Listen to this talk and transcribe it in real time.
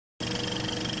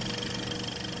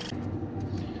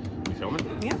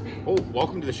filming? Yeah. Oh,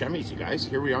 welcome to the Chemies, you guys.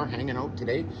 Here we are hanging out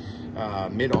today,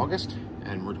 mid-August,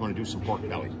 and we're going to do some pork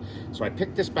belly. So I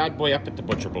picked this bad boy up at the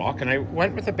butcher block, and I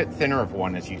went with a bit thinner of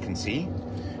one, as you can see.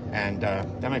 And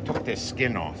then I took this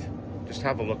skin off. Just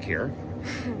have a look here.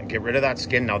 And get rid of that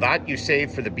skin. Now that you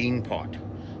save for the bean pot.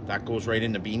 That goes right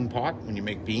in the bean pot. When you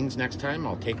make beans next time,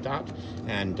 I'll take that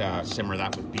and simmer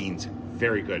that with beans.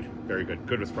 Very good, very good.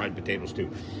 Good with fried potatoes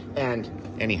too. And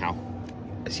anyhow,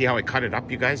 see how I cut it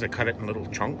up, you guys? I cut it in little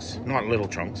chunks. Not little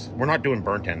chunks. We're not doing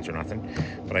burnt ends or nothing.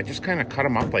 But I just kind of cut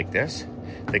them up like this.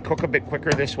 They cook a bit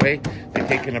quicker this way. They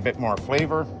take in a bit more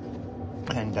flavor.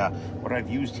 And what I've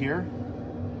used here,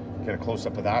 get a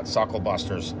close-up of that. Suckle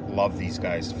Busters. Love these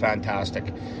guys.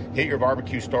 Fantastic. Hit your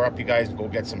barbecue store up, you guys. Go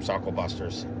get some Suckle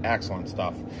Busters. Excellent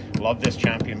stuff. Love this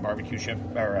Champion barbecue chip,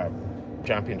 or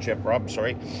championship rub,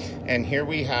 sorry. And here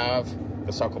we have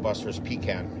the Suckle Busters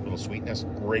pecan. Little sweetness.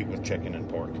 Great with chicken and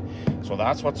pork. So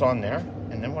that's what's on there.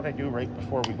 And then what I do right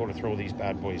before we go to throw these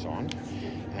bad boys on,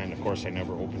 and of course I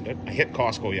never opened it. I hit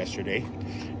Costco yesterday,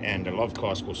 and I love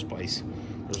Costco spice.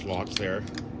 There's lots there.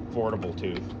 Affordable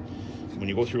too. When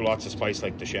you go through lots of spice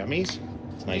like the Chemies,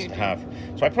 it's nice to have.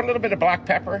 So I put a little bit of black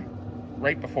pepper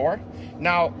right before.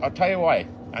 Now, I'll tell you why.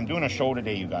 I'm doing a show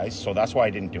today, you guys, so that's why I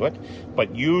didn't do it.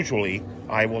 But usually,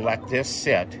 I will let this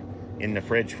sit in the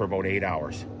fridge for about 8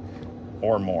 hours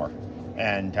or more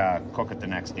and cook it the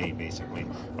next day, basically.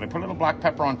 But I put a little black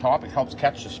pepper on top. It helps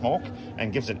catch the smoke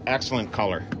and gives it excellent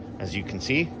color, as you can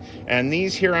see. And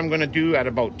these here I'm going to do at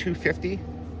about 250.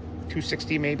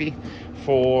 260 maybe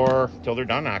till they're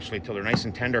done, actually, till they're nice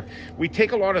and tender. We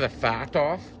take a lot of the fat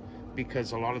off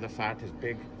because a lot of the fat is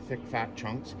big, thick, fat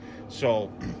chunks. So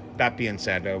that being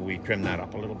said, we trim that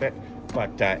up a little bit.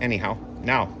 But anyhow,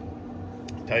 now,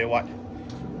 tell you what,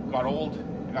 got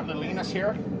little Enos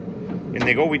here. And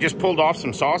they go. We just pulled off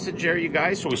some sausage there, you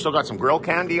guys. So we still got some grill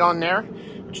candy on there,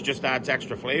 which just adds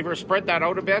extra flavor. Spread that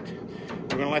out a bit.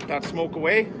 We're gonna let that smoke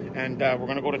away, and we're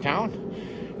gonna go to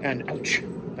town. And ouch.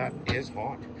 That is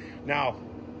hot. Now,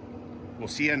 we'll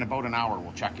see you in about an hour.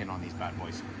 We'll check in on these bad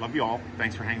boys. Love you all.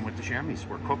 Thanks for hanging with the Chemies.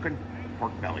 We're cooking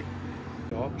pork belly.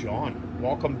 Oh, John.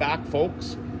 Welcome back,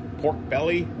 folks. Pork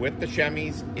belly with the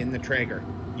Chemies in the Traeger.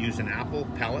 Using apple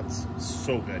pellets.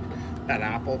 So good. That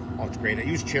apple, oh, it's great. I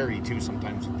use cherry too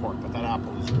sometimes with pork, but that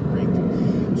apple is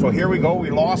great. So here we go. We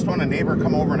lost one. A neighbor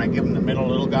come over and I give him the middle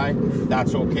little guy.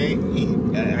 That's okay.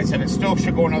 I said it still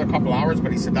should go another couple hours,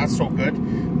 but he said that's so good.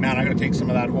 Man, I got to take some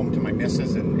of that home to my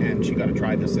missus, and she got to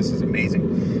try this. This is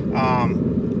amazing.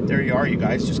 There you are, you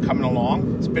guys, just coming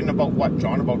along. It's been about what,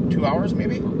 John? About 2 hours,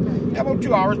 maybe? Yeah, about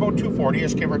 2 hours, about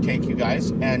 2:40ish, give or take, you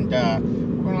guys. And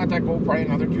we're gonna let that go probably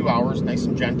another 2 hours, nice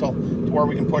and gentle, to where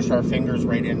we can push our fingers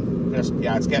right in.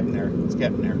 Yeah, it's getting there. It's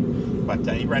getting there.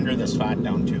 But you render this fat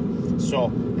down too.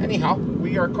 So anyhow,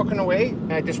 we are cooking away.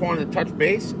 I just wanted to touch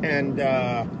base, and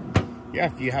yeah,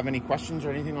 if you have any questions or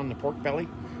anything on the pork belly,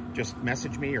 just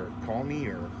message me or call me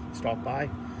or stop by,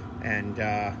 and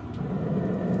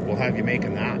we'll have you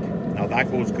making that. Now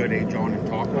that goes good, John, in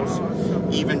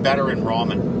tacos. Even better in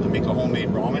ramen. I make a homemade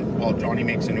ramen. Well, Johnny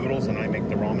makes the noodles and I make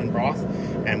the ramen broth.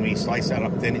 And we slice that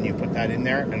up thin and you put that in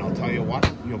there. And I'll tell you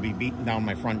what, you'll be beating down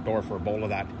my front door for a bowl of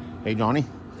that. Hey, Johnny?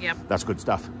 Yep. That's good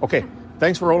stuff. Okay,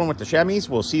 thanks for rolling with the Chemies.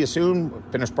 We'll see you soon.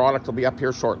 Finished product will be up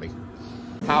here shortly.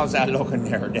 How's that looking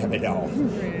there, Debbie doll?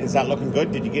 Is that looking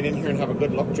good? Did you get in here and have a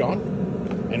good look, John?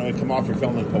 I know you come off your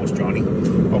filming post, Johnny.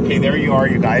 Okay, there you are,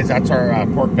 you guys. That's our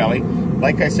pork belly.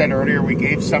 Like I said earlier, we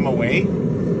gave some away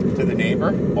to the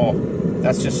neighbor. Oh,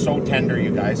 that's just so tender,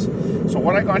 you guys. So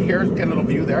what I got here, get a little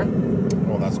view there.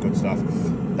 Oh, that's good stuff.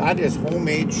 That is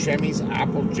homemade Chemies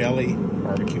apple jelly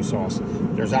barbecue sauce.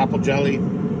 There's apple jelly,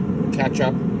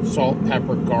 ketchup, salt,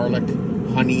 pepper, garlic,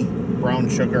 honey, brown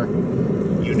sugar.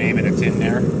 You name it, it's in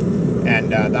there.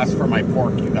 And that's for my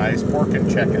pork, you guys. Pork and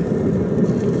chicken.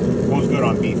 Goes good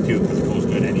on beef too, because it goes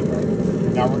good anywhere.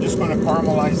 Now we're just going to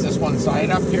caramelize this one side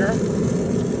up here,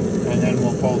 and then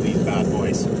we'll pull these bad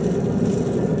boys.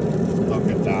 Look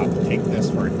at that. Take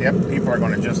this for a dip. People are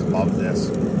going to just love this.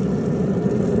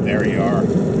 There you are.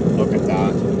 Look at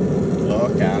that.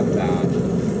 Look at that.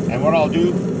 And what I'll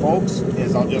do, folks,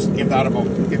 is I'll just give that about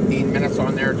 15 minutes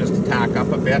on there just to tack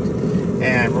up a bit.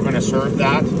 And we're going to serve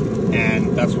that,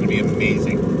 and that's going to be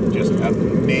amazing. Just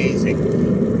amazing.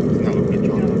 Doesn't that look good,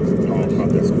 John? Oh,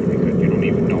 that's going to be good. You don't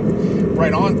even know.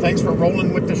 Right on. Thanks for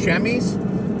rolling with the Chemies.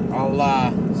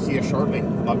 I'll see you shortly.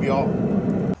 Love you all.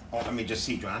 Oh, let me just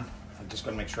see, John. I'm just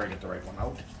going to make sure I get the right one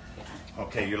out.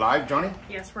 Okay, you live, Johnny?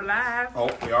 Yes, we're live. Oh,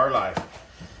 we are live.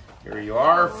 Here you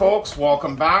are, folks.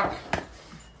 Welcome back.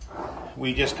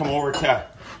 We just come over to...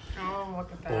 Oh,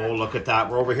 look at that. Oh, look at that.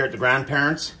 We're over here at the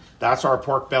grandparents. That's our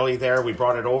pork belly there. We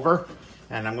brought it over,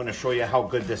 and I'm going to show you how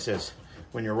good this is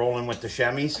when you're rolling with the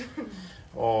chemise.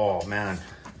 Oh, man.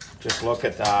 Just look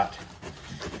at that.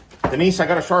 Denise, I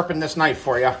got to sharpen this knife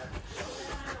for you.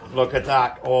 Look at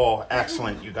that. Oh,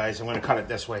 excellent, you guys. I'm going to cut it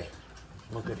this way.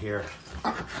 Look at here.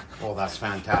 Oh, that's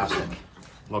fantastic.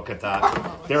 Look at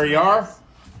that. There you are.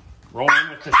 Rolling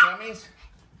with the chemise.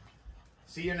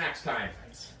 See you next time.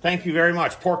 Thank you very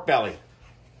much. Pork belly.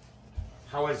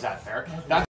 How is that, Derek?